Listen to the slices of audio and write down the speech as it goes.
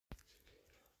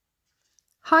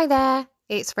Hi there,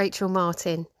 it's Rachel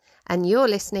Martin, and you're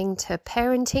listening to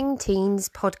Parenting Teens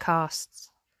Podcasts.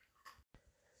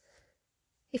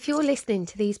 If you're listening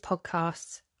to these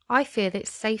podcasts, I fear that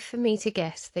it's safe for me to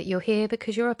guess that you're here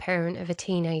because you're a parent of a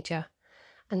teenager,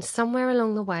 and somewhere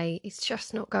along the way it's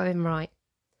just not going right.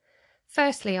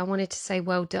 Firstly, I wanted to say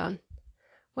well done.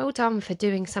 Well done for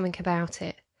doing something about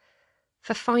it,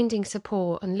 for finding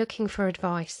support and looking for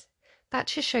advice. That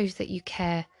just shows that you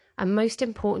care, and most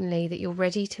importantly, that you're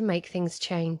ready to make things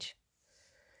change.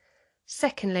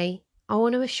 Secondly, I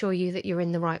want to assure you that you're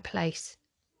in the right place.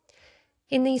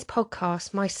 In these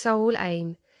podcasts, my sole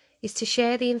aim is to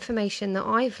share the information that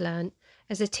I've learned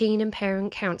as a teen and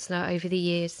parent counsellor over the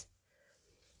years.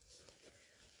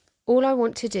 All I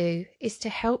want to do is to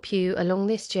help you along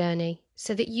this journey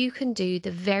so that you can do the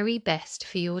very best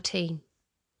for your teen.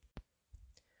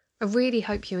 I really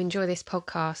hope you enjoy this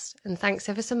podcast, and thanks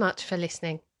ever so much for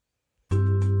listening.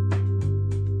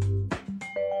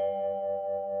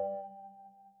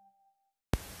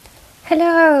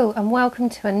 Hello, and welcome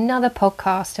to another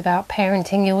podcast about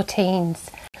parenting your teens.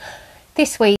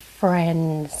 This week,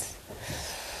 friends.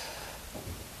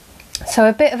 So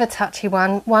a bit of a touchy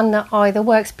one that either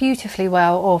works beautifully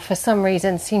well or for some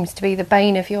reason seems to be the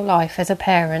bane of your life as a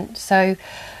parent. So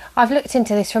I've looked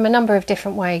into this from a number of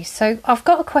different ways. So I've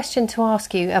got a question to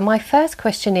ask you, and my first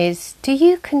question is, do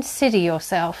you consider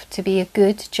yourself to be a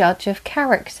good judge of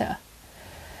character?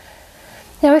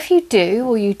 Now, if you do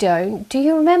or you don't, do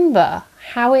you remember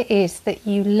how it is that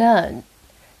you learn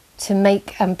to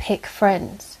make and pick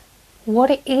friends?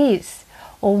 What it is,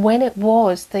 or when it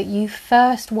was that you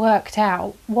first worked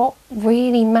out what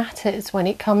really matters when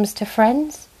it comes to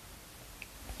friends?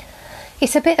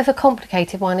 It's a bit of a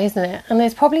complicated one, isn't it? And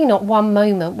there's probably not one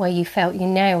moment where you felt you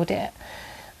nailed it.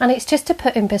 And it's just to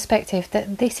put in perspective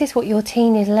that this is what your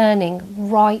teen is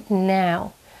learning right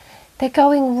now. They're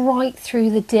going right through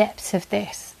the depths of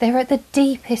this. They're at the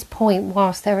deepest point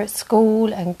whilst they're at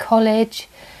school and college.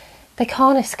 They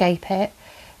can't escape it.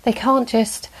 They can't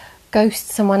just ghost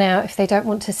someone out if they don't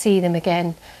want to see them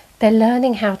again. They're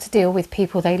learning how to deal with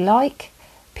people they like,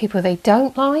 people they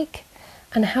don't like,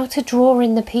 and how to draw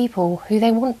in the people who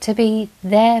they want to be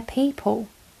their people.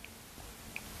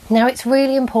 Now, it's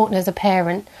really important as a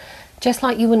parent, just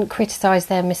like you wouldn't criticise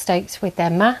their mistakes with their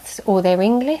maths or their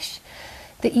English,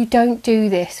 that you don't do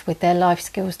this with their life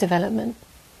skills development.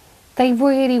 They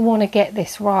really want to get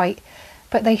this right,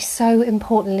 but they so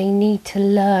importantly need to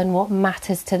learn what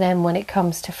matters to them when it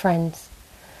comes to friends.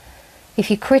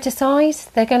 If you criticise,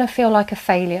 they're going to feel like a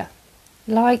failure,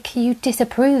 like you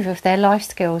disapprove of their life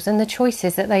skills and the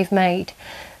choices that they've made.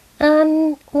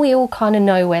 And we all kind of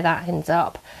know where that ends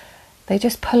up. They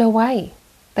just pull away.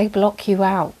 They block you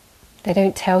out. They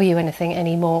don't tell you anything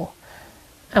anymore.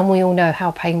 And we all know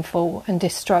how painful and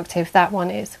destructive that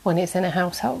one is when it's in a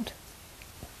household.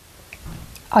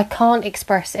 I can't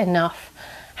express enough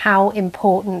how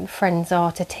important friends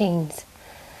are to teens.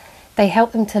 They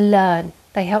help them to learn.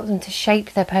 They help them to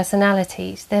shape their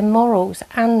personalities, their morals,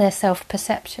 and their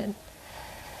self-perception.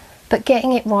 But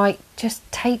getting it right just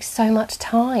takes so much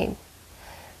time.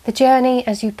 The journey,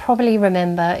 as you probably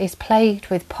remember, is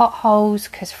plagued with potholes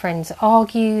because friends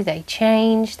argue, they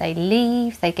change, they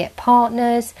leave, they get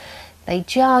partners, they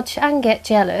judge and get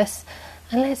jealous.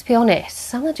 And let's be honest,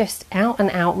 some are just out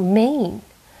and out mean.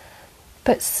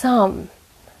 But some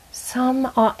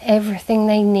are everything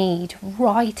they need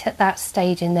right at that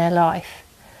stage in their life.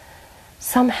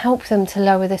 Some help them to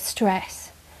lower the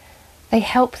stress. They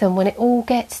help them when it all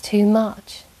gets too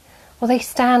much. Or they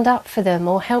stand up for them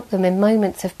or help them in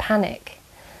moments of panic.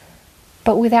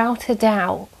 But without a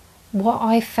doubt, what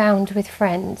I've found with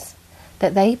friends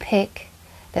that they pick,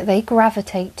 that they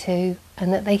gravitate to,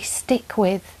 and that they stick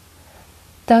with,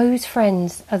 those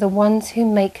friends are the ones who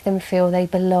make them feel they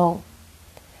belong.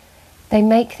 They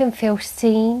make them feel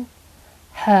seen,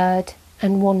 heard,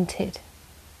 and wanted.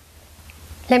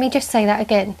 Let me just say that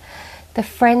again. The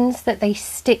friends that they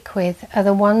stick with are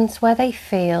the ones where they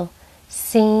feel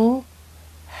seen,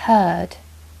 heard,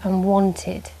 and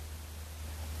wanted.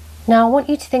 Now, I want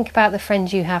you to think about the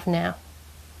friends you have now.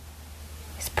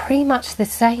 It's pretty much the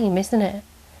same, isn't it?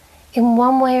 In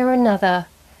one way or another,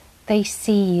 they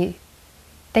see you.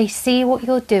 They see what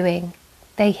you're doing.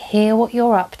 They hear what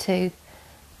you're up to.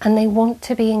 And they want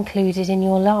to be included in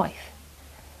your life.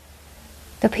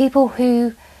 The people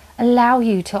who allow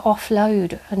you to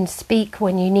offload and speak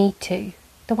when you need to.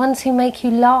 The ones who make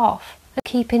you laugh and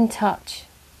keep in touch.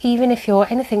 Even if you're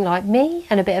anything like me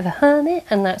and a bit of a hermit,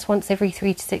 and that's once every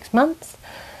 3 to 6 months,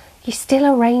 you still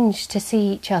arrange to see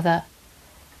each other.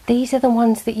 These are the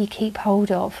ones that you keep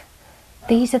hold of.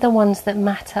 These are the ones that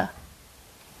matter.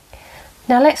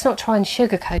 Now let's not try and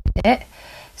sugarcoat it.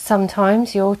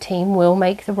 Sometimes your teen will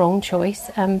make the wrong choice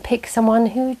and pick someone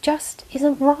who just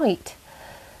isn't right.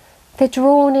 They're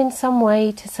drawn in some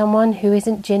way to someone who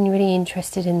isn't genuinely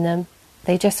interested in them.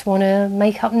 They just want to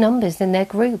make up numbers in their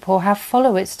group, or have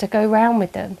followers to go round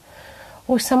with them,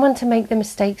 or someone to make the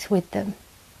mistakes with them.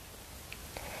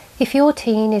 If your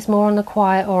teen is more on the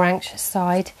quiet or anxious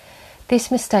side, this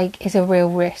mistake is a real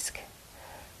risk.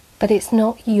 But it's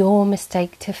not your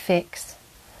mistake to fix.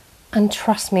 And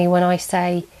trust me when I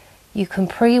say you can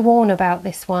pre-warn about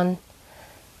this one.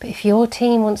 But if your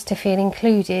teen wants to feel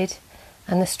included,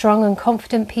 and the strong and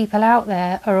confident people out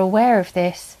there are aware of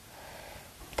this,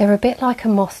 they're a bit like a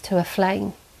moth to a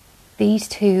flame. These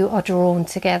two are drawn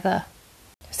together.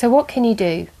 So what can you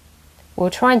do? Well,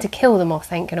 trying to kill the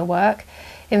moth ain't going to work.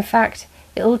 In fact,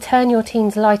 it'll turn your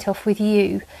teen's light off with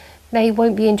you. They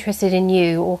won't be interested in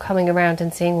you or coming around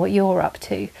and seeing what you're up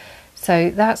to.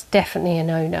 So that's definitely a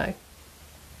no-no.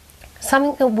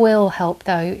 Something that will help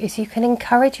though is you can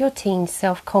encourage your teen's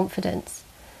self-confidence.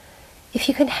 If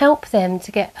you can help them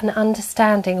to get an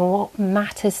understanding of what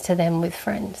matters to them with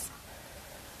friends.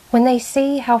 When they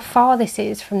see how far this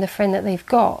is from the friend that they've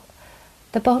got,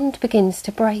 the bond begins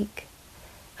to break,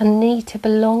 and the need to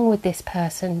belong with this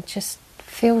person just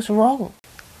feels wrong.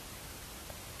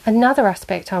 Another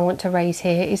aspect I want to raise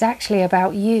here is actually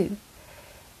about you.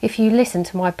 If you listen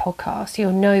to my podcast,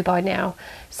 you'll know by now,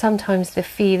 sometimes the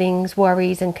feelings,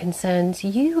 worries and concerns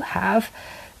you have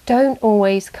don't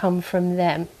always come from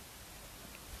them.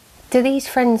 Do these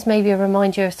friends maybe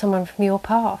remind you of someone from your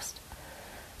past?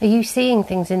 Are you seeing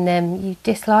things in them you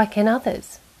dislike in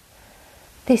others?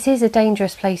 This is a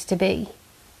dangerous place to be.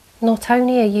 Not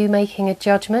only are you making a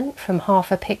judgment from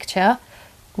half a picture,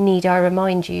 need I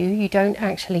remind you, you don't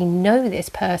actually know this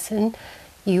person,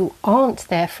 you aren't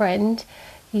their friend,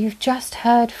 you've just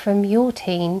heard from your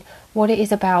teen what it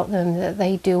is about them that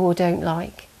they do or don't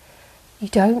like. You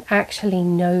don't actually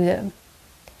know them.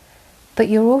 But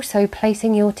you're also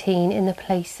placing your teen in the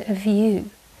place of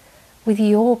you, with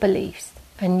your beliefs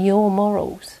and your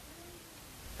morals.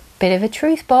 Bit of a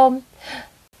truth bomb.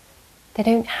 They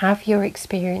don't have your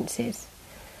experiences.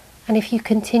 And if you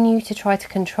continue to try to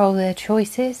control their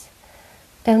choices,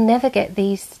 they'll never get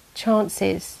these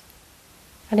chances.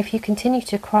 And if you continue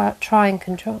to try and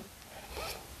control,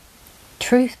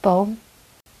 truth bomb,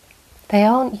 they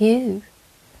aren't you.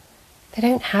 They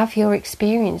don't have your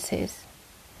experiences.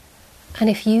 And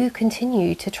if you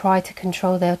continue to try to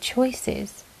control their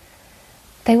choices,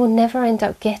 they will never end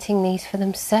up getting these for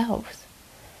themselves.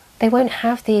 They won't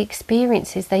have the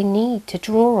experiences they need to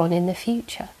draw on in the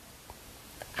future.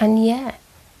 And yeah,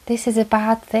 this is a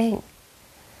bad thing.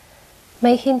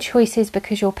 Making choices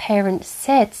because your parents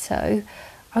said so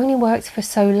only works for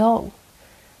so long,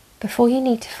 before you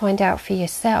need to find out for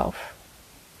yourself.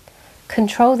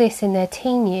 Control this in their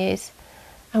teen years,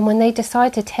 and when they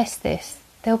decide to test this,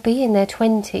 they'll be in their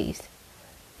 20s,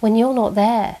 when you're not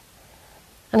there,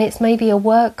 and it's maybe a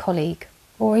work colleague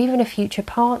or even a future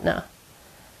partner.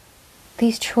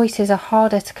 These choices are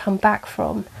harder to come back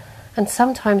from, and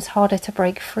sometimes harder to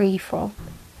break free from.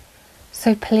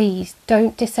 So please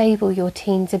don't disable your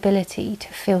teen's ability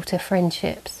to filter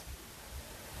friendships.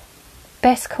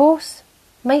 Best course?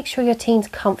 Make sure your teen's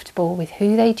comfortable with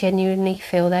who they genuinely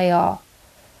feel they are.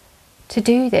 To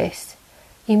do this,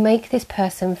 you make this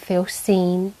person feel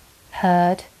seen,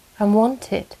 heard and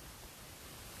wanted.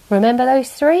 Remember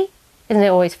those three? Isn't it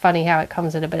always funny how it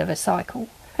comes in a bit of a cycle?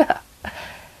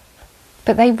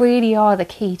 But they really are the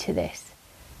key to this.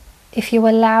 If you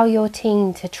allow your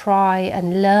teen to try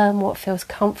and learn what feels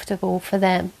comfortable for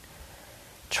them,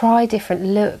 try different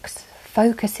looks,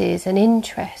 focuses and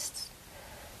interests,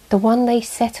 the one they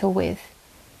settle with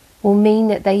will mean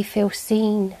that they feel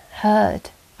seen, heard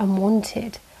and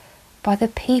wanted by the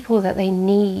people that they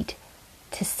need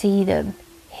to see them,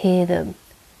 hear them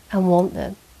and want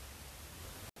them.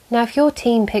 Now if your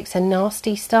teen picks a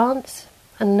nasty stance,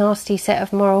 a nasty set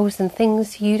of morals and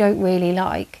things you don't really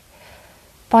like,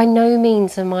 by no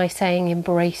means am I saying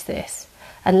embrace this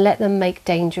and let them make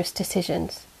dangerous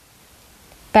decisions.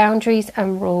 Boundaries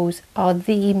and rules are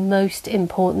the most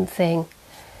important thing.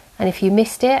 And if you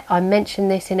missed it, I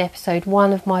mentioned this in episode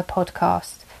 1 of my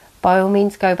podcast. By all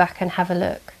means go back and have a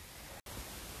look.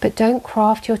 But don't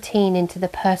craft your teen into the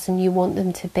person you want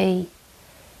them to be.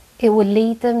 It will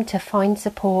lead them to find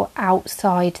support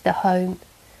outside the home,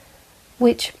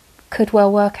 which could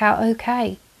well work out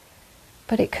okay.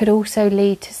 But it could also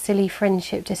lead to silly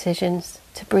friendship decisions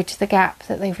to bridge the gap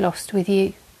that they've lost with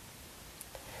you.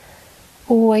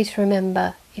 Always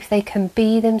remember, if they can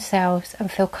be themselves and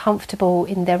feel comfortable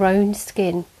in their own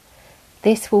skin,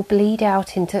 This will bleed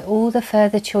out into all the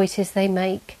further choices they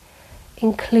make,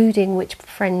 including which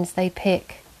friends they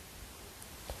pick.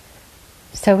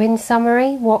 So in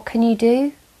summary, what can you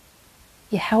do?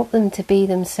 You help them to be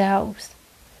themselves.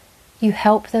 You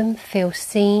help them feel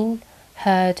seen,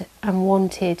 heard and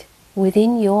wanted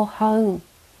within your home.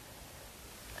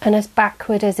 And as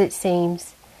backward as it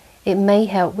seems, it may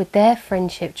help with their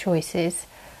friendship choices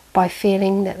by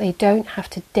feeling that they don't have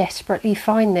to desperately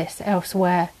find this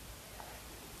elsewhere.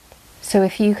 So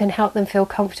if you can help them feel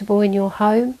comfortable in your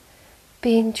home,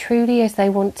 being truly as they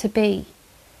want to be,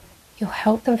 you'll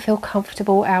help them feel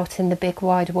comfortable out in the big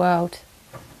wide world.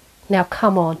 Now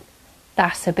come on,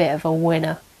 that's a bit of a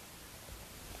winner.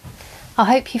 I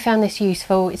hope you found this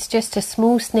useful. It's just a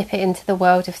small snippet into the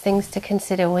world of things to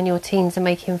consider when your teens are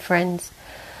making friends.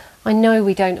 I know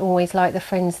we don't always like the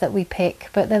friends that we pick,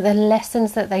 but that the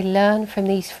lessons that they learn from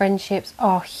these friendships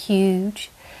are huge.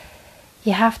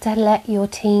 You have to let your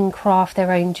teen craft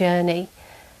their own journey,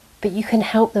 but you can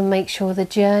help them make sure the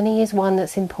journey is one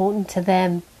that's important to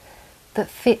them, that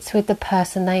fits with the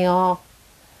person they are.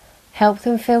 Help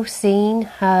them feel seen,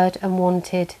 heard and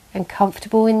wanted and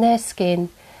comfortable in their skin,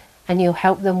 and you'll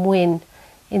help them win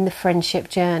in the friendship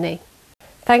journey.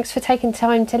 Thanks for taking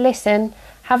time to listen.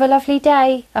 Have a lovely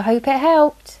day. I hope it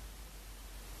helped.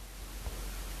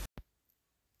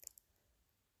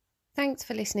 Thanks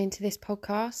for listening to this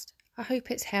podcast. I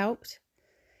hope it's helped.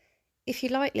 If you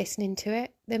like listening to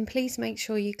it, then please make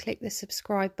sure you click the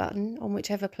subscribe button on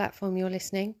whichever platform you're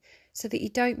listening so that you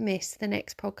don't miss the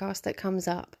next podcast that comes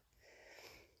up.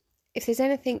 If there's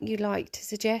anything you'd like to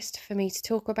suggest for me to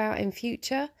talk about in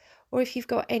future, or if you've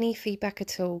got any feedback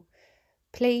at all,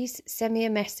 please send me a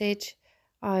message.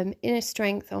 I'm Inner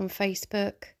Strength on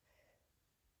Facebook,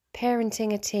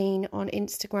 Parenting a Teen on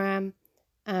Instagram,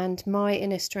 and my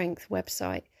Inner Strength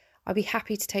website. I'll be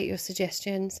happy to take your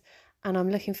suggestions, and I'm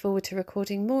looking forward to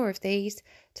recording more of these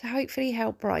to hopefully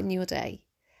help brighten your day.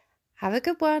 Have a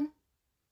good one.